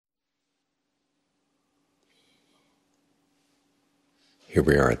Here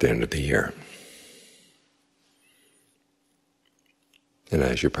we are at the end of the year. And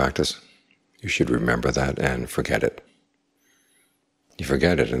as you practice, you should remember that and forget it. You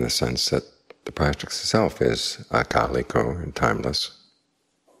forget it in the sense that the practice itself is akaliko and timeless.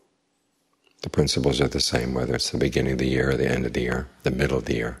 The principles are the same, whether it's the beginning of the year or the end of the year, the middle of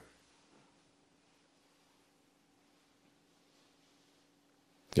the year.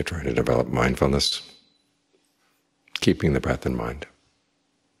 You're trying to develop mindfulness, keeping the breath in mind.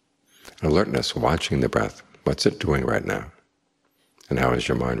 Alertness, watching the breath. What's it doing right now? And how is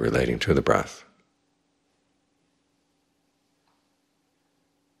your mind relating to the breath?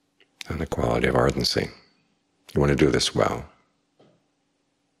 And the quality of ardency. You want to do this well,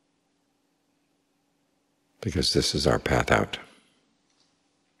 because this is our path out.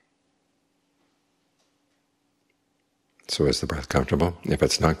 So is the breath comfortable? If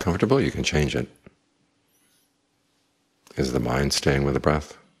it's not comfortable, you can change it. Is the mind staying with the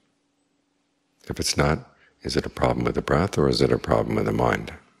breath? If it's not, is it a problem with the breath or is it a problem with the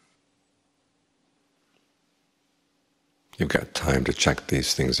mind? You've got time to check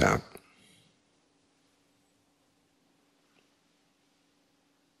these things out.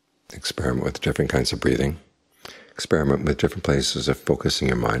 Experiment with different kinds of breathing. Experiment with different places of focusing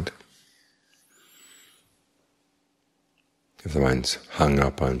your mind. If the mind's hung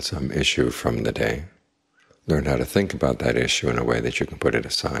up on some issue from the day, learn how to think about that issue in a way that you can put it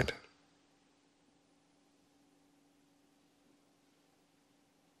aside.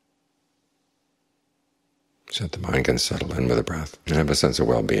 So that the mind can settle in with the breath and have a sense of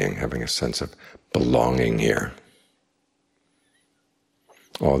well-being, having a sense of belonging here.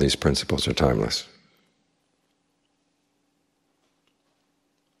 All these principles are timeless.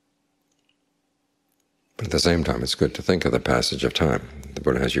 But at the same time, it's good to think of the passage of time. The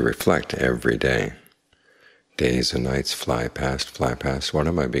Buddha has you reflect every day. Days and nights fly past, fly past. What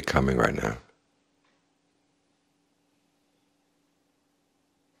am I becoming right now?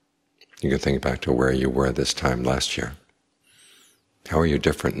 You can think back to where you were this time last year. How are you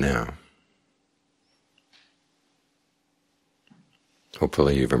different now?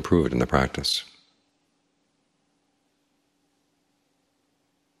 Hopefully you've improved in the practice.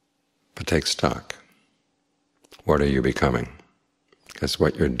 But take stock. What are you becoming? Because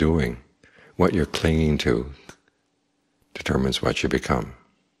what you're doing, what you're clinging to, determines what you become.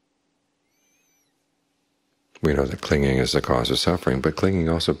 We know that clinging is the cause of suffering, but clinging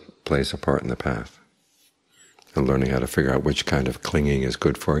also plays a part in the path. And learning how to figure out which kind of clinging is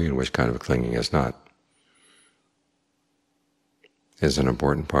good for you and which kind of clinging is not is an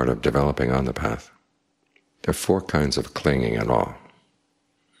important part of developing on the path. There are 4 kinds of clinging in all.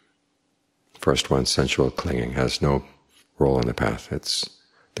 First one, sensual clinging, has no role in the path. It's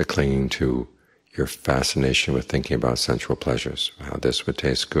the clinging to your fascination with thinking about sensual pleasures, how this would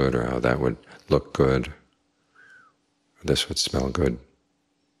taste good or how that would look good, or this would smell good.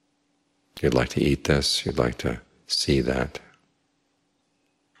 You'd like to eat this, you'd like to see that.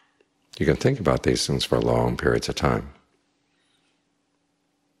 You can think about these things for long periods of time.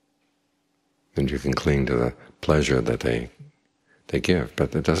 And you can cling to the pleasure that they give,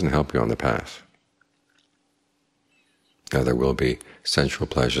 but it doesn't help you on the path. Now there will be sensual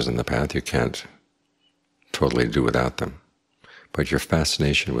pleasures in the path, you can't totally do without them. But your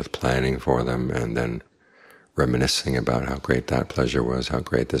fascination with planning for them and then reminiscing about how great that pleasure was, how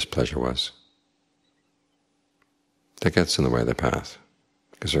great this pleasure was, that gets in the way of the path,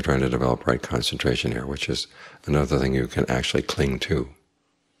 because we're trying to develop right concentration here, which is another thing you can actually cling to.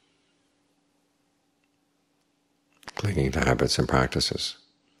 Clinging to habits and practices.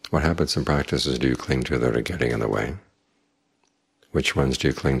 What habits and practices do you cling to that are getting in the way? Which ones do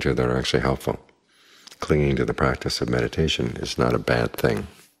you cling to that are actually helpful? Clinging to the practice of meditation is not a bad thing.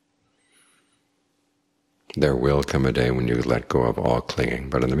 There will come a day when you let go of all clinging,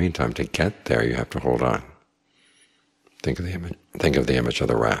 but in the meantime, to get there, you have to hold on. Think of the image of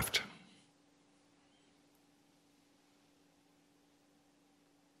the raft.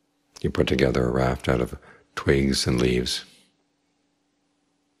 You put together a raft out of twigs and leaves.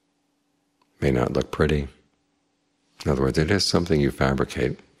 May not look pretty. In other words, it is something you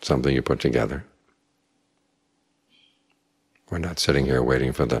fabricate, something you put together. We're not sitting here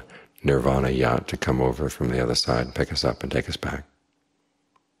waiting for the nirvana yacht to come over from the other side and pick us up and take us back.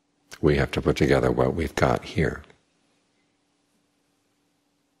 We have to put together what we've got here.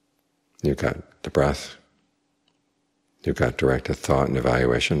 You've got the breath, you've got directed thought and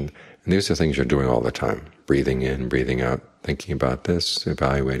evaluation, and these are things you're doing all the time. Breathing in, breathing out, thinking about this,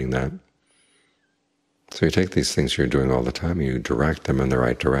 evaluating that. So you take these things you're doing all the time and you direct them in the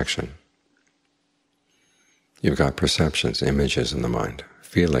right direction. You've got perceptions, images in the mind,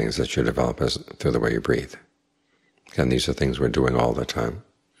 feelings that you develop through the way you breathe. Again, these are things we're doing all the time.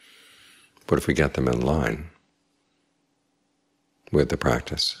 But if we get them in line with the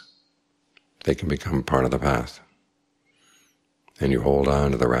practice, they can become part of the path. And you hold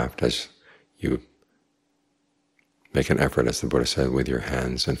on to the raft as you make an effort, as the Buddha said, with your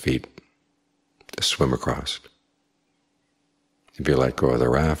hands and feet to swim across. If you let go of the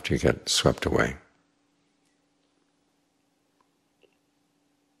raft, you get swept away.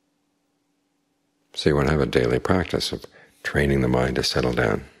 So you want to have a daily practice of training the mind to settle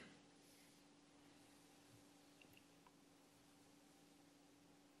down.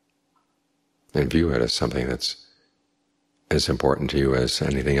 And view it as something that's as important to you as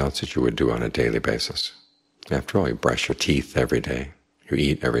anything else that you would do on a daily basis. After all, you brush your teeth every day, you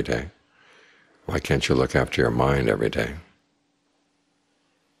eat every day. Why can't you look after your mind every day?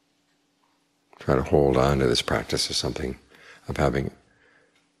 Try to hold on to this practice as something of having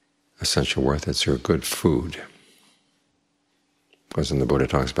essential worth. It's your good food. Because when the Buddha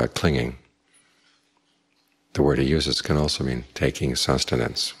talks about clinging, the word he uses can also mean taking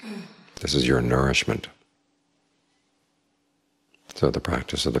sustenance. This is your nourishment. So the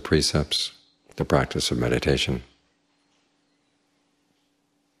practice of the precepts, the practice of meditation,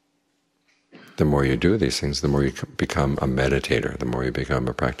 the more you do these things, the more you become a meditator, the more you become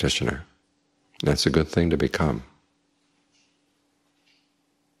a practitioner. And that's a good thing to become.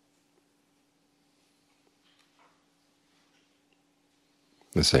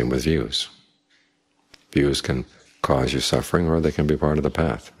 The same with views. Views can cause you suffering, or they can be part of the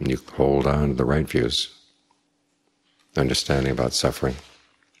path. And you hold on to the right views, understanding about suffering.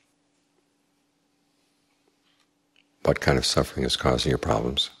 What kind of suffering is causing your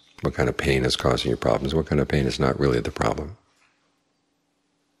problems? What kind of pain is causing your problems? What kind of pain is not really the problem?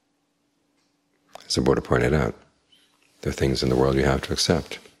 As the Buddha pointed out, there are things in the world you have to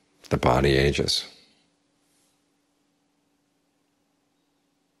accept. The body ages.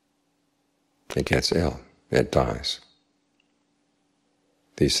 It gets ill. It dies.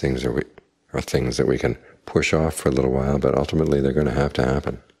 These things are things that we can push off for a little while, but ultimately they're going to have to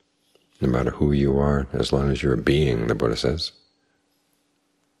happen. No matter who you are, as long as you're a being, the Buddha says,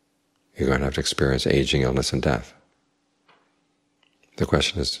 you're going to have to experience aging, illness, and death. The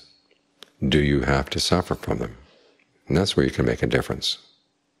question is, do you have to suffer from them? And that's where you can make a difference.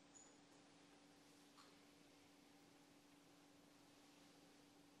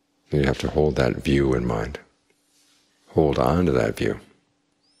 You have to hold that view in mind. Hold on to that view.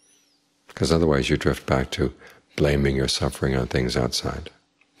 Because otherwise you drift back to blaming your suffering on things outside,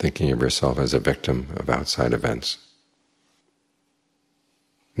 thinking of yourself as a victim of outside events.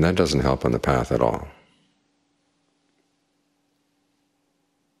 And that doesn't help on the path at all.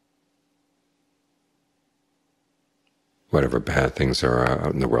 Whatever bad things there are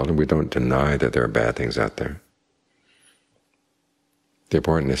out in the world, and we don't deny that there are bad things out there, the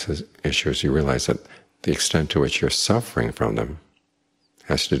important issue is you realize that the extent to which you're suffering from them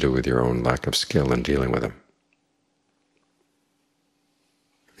has to do with your own lack of skill in dealing with them.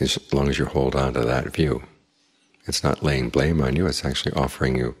 As long as you hold on to that view, it's not laying blame on you, it's actually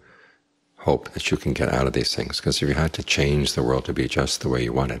offering you hope that you can get out of these things. Because if you had to change the world to be just the way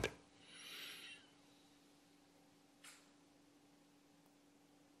you wanted,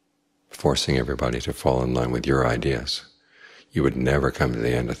 forcing everybody to fall in line with your ideas, you would never come to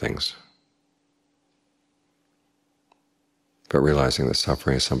the end of things. But realizing that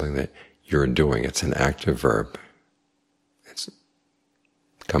suffering is something that you're doing, it's an active verb. It's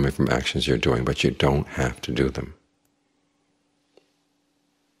coming from actions you're doing, but you don't have to do them.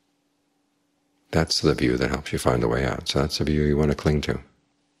 That's the view that helps you find the way out. So that's the view you want to cling to.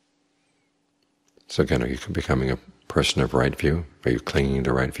 So again, are you becoming a person of right view? Are you clinging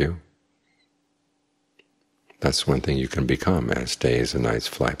to right view? That's one thing you can become as days and nights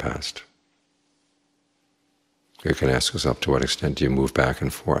fly past. You can ask yourself, to what extent do you move back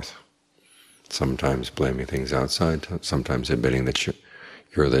and forth? Sometimes blaming things outside, sometimes admitting that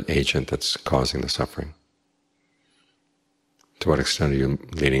you're the agent that's causing the suffering. To what extent are you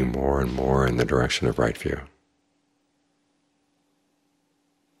leaning more and more in the direction of right view?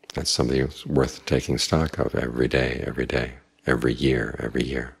 That's something that's worth taking stock of every day, every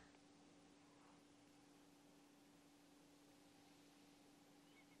year.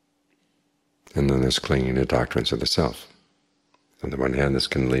 And then there's clinging to doctrines of the self. On the one hand, this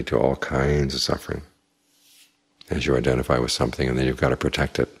can lead to all kinds of suffering, as you identify with something and then you've got to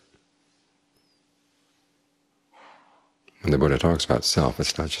protect it. When the Buddha talks about self,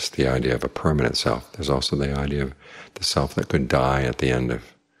 it's not just the idea of a permanent self. There's also the idea of the self that could die at the end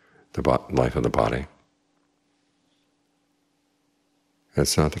of the life of the body.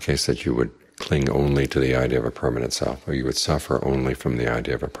 It's not the case that you would cling only to the idea of a permanent self, or you would suffer only from the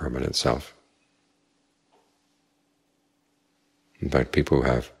idea of a permanent self. In fact, people who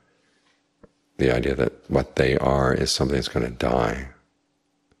have the idea that what they are is something that's going to die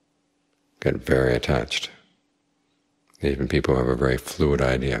get very attached. Even people who have a very fluid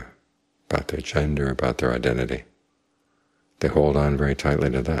idea about their gender, about their identity, they hold on very tightly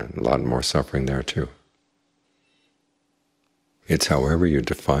to that. A lot more suffering there too. It's however you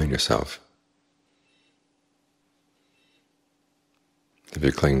define yourself. If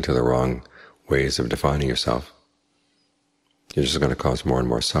you cling to the wrong ways of defining yourself, you're just going to cause more and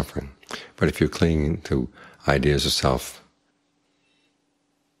more suffering. But if you cling to ideas of self,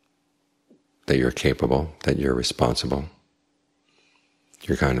 that you're capable, that you're responsible,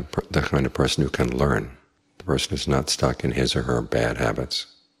 you're the kind of person who can learn, the person who's not stuck in his or her bad habits,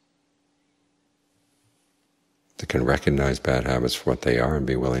 that can recognize bad habits for what they are and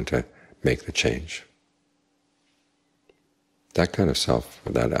be willing to make the change. That kind of self,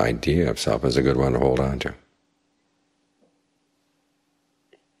 or that idea of self, is a good one to hold on to,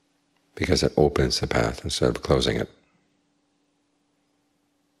 because it opens the path instead of closing it.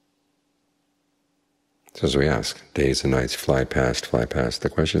 So as we ask, days and nights fly past, the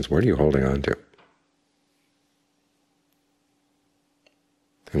question is, what are you holding on to?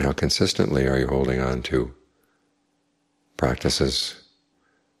 And how consistently are you holding on to practices,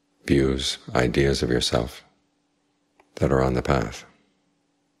 views, ideas of yourself that are on the path?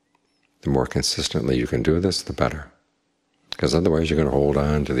 The more consistently you can do this, the better. Because otherwise you're going to hold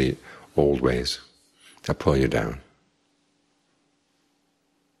on to the old ways that pull you down.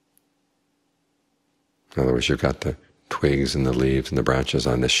 In other words, you've got the twigs and the leaves and the branches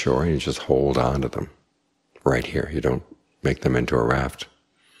on this shore, and you just hold on to them right here. You don't make them into a raft.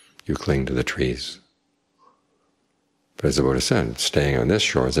 You cling to the trees. But as the Buddha said, staying on this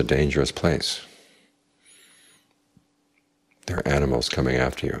shore is a dangerous place. There are animals coming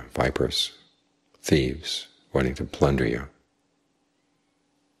after you, vipers, thieves, wanting to plunder you.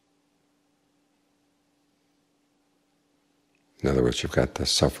 In other words, you've got the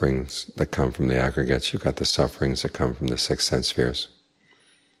sufferings that come from the aggregates, you've got the sufferings that come from the six sense spheres,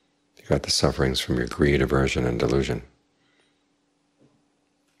 you've got the sufferings from your greed, aversion, and delusion.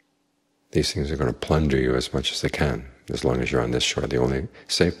 These things are going to plunder you as much as they can, as long as you're on this shore. The only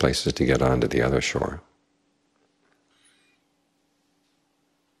safe place is to get onto the other shore.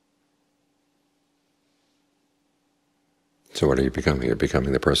 So what are you becoming? You're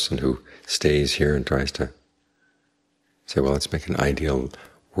becoming the person who stays here and tries to say, well, let's make an ideal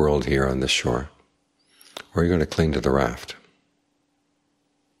world here on this shore. Or are you going to cling to the raft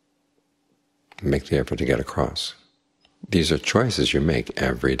and make the effort to get across? These are choices you make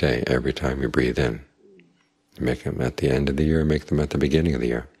every day, every time you breathe in. You make them at the end of the year, make them at the beginning of the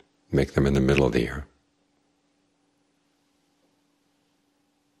year, make them in the middle of the year.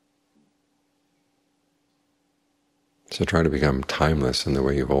 So try to become timeless in the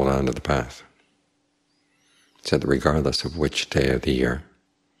way you hold on to the path. So that regardless of which day of the year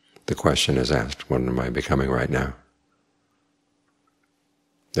the question is asked, what am I becoming right now?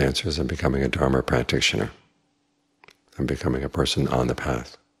 The answer is, I'm becoming a Dharma practitioner. I'm becoming a person on the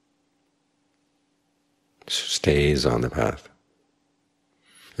path, stays on the path.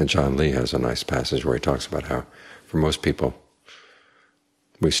 And John Lee has a nice passage where he talks about how, for most people,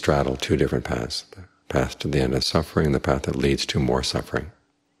 we straddle two different paths, the path to the end of suffering and the path that leads to more suffering.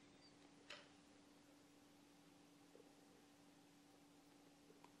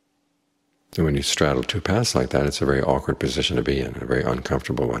 And when you straddle two paths like that, it's a very awkward position to be in, a very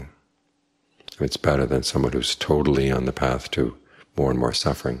uncomfortable one. It's better than someone who's totally on the path to more and more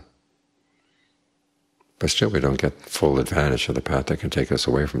suffering. But still we don't get full advantage of the path that can take us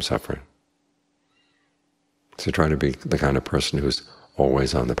away from suffering. So try to be the kind of person who's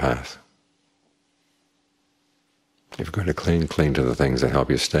always on the path. If you're going to cling to the things that help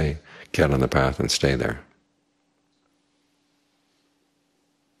you stay, get on the path and stay there.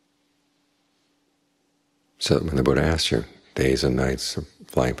 So that when the Buddha asks you, days and nights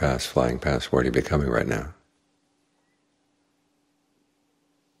flying past, what are you becoming right now?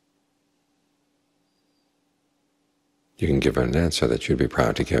 You can give an answer that you'd be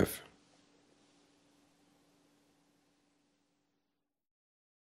proud to give.